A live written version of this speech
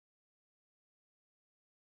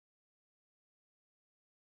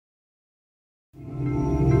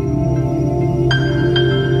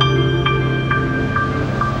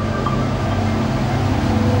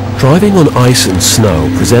Driving on ice and snow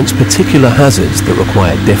presents particular hazards that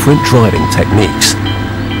require different driving techniques.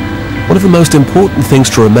 One of the most important things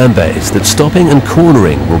to remember is that stopping and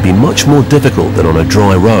cornering will be much more difficult than on a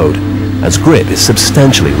dry road, as grip is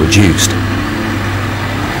substantially reduced.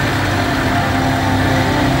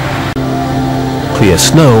 Clear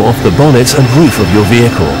snow off the bonnet and roof of your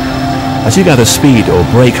vehicle. As you gather speed or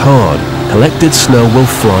brake hard, collected snow will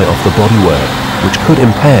fly off the bodywork, which could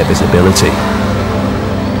impair visibility.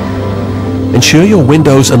 Ensure your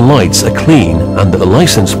windows and lights are clean and that the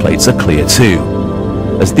license plates are clear too,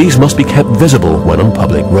 as these must be kept visible when on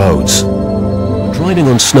public roads. When driving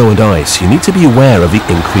on snow and ice, you need to be aware of the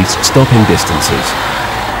increased stopping distances.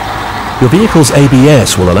 Your vehicle's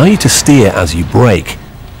ABS will allow you to steer as you brake,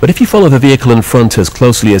 but if you follow the vehicle in front as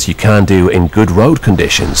closely as you can do in good road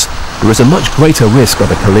conditions, there is a much greater risk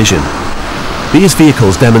of a collision. These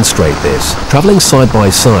vehicles demonstrate this. Travelling side by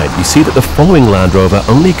side, you see that the following Land Rover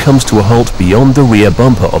only comes to a halt beyond the rear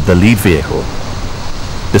bumper of the lead vehicle,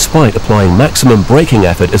 despite applying maximum braking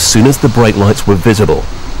effort as soon as the brake lights were visible.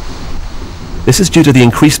 This is due to the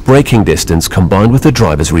increased braking distance combined with the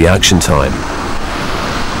driver's reaction time.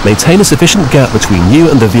 Maintain a sufficient gap between you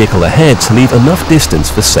and the vehicle ahead to leave enough distance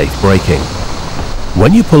for safe braking.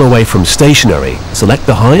 When you pull away from stationary, select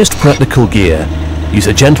the highest practical gear, use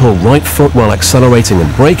a gentle right foot while accelerating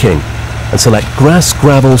and braking, and select grass,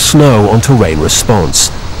 gravel, snow on terrain response.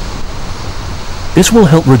 This will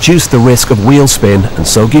help reduce the risk of wheel spin and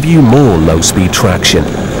so give you more low-speed traction.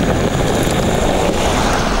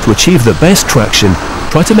 To achieve the best traction,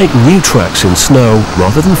 try to make new tracks in snow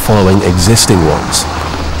rather than following existing ones.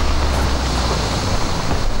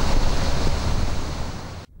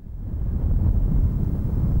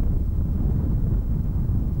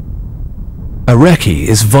 A recce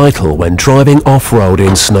is vital when driving off-road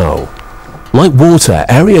in snow. Like water,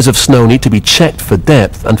 areas of snow need to be checked for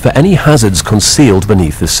depth and for any hazards concealed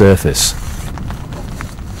beneath the surface.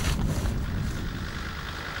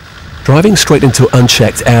 Driving straight into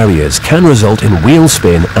unchecked areas can result in wheel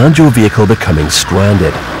spin and your vehicle becoming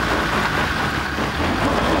stranded.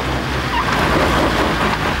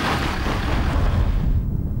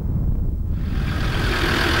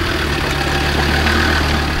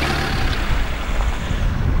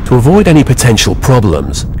 To avoid any potential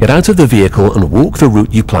problems, get out of the vehicle and walk the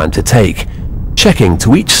route you plan to take, checking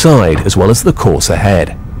to each side as well as the course ahead.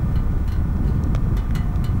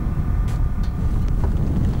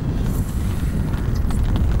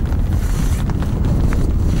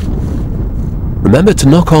 Remember to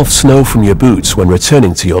knock off snow from your boots when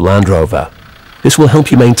returning to your Land Rover. This will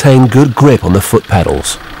help you maintain good grip on the foot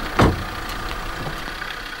pedals.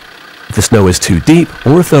 If the snow is too deep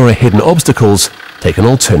or if there are hidden obstacles, take an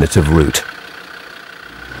alternative route.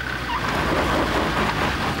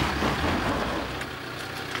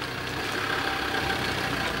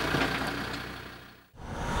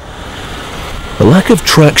 The lack of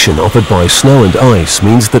traction offered by snow and ice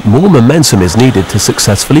means that more momentum is needed to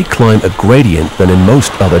successfully climb a gradient than in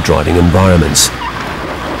most other driving environments.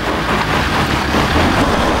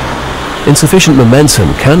 Insufficient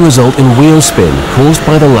momentum can result in wheel spin caused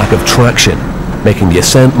by the lack of traction, making the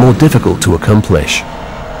ascent more difficult to accomplish.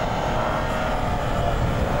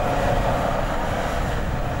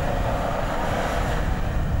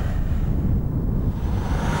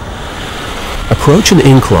 Approach an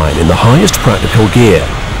incline in the highest practical gear,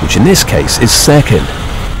 which in this case is second,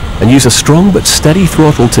 and use a strong but steady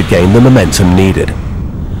throttle to gain the momentum needed.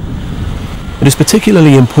 It is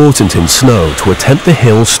particularly important in snow to attempt the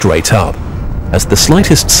hill straight up, as the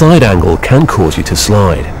slightest side angle can cause you to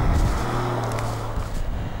slide.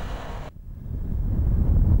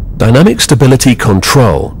 Dynamic Stability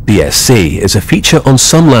Control, DSC, is a feature on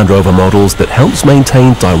some Land Rover models that helps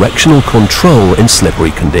maintain directional control in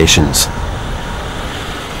slippery conditions.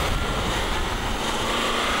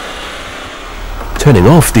 Turning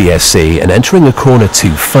off DSC and entering a corner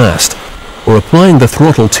too fast, or applying the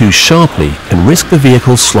throttle too sharply can risk the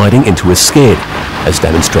vehicle sliding into a skid, as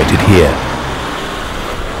demonstrated here.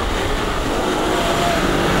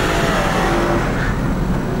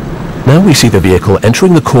 Now we see the vehicle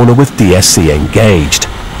entering the corner with DSC engaged.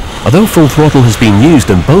 Although full throttle has been used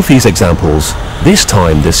in both these examples, this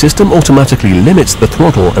time the system automatically limits the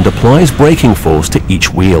throttle and applies braking force to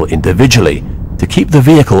each wheel individually to keep the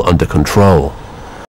vehicle under control.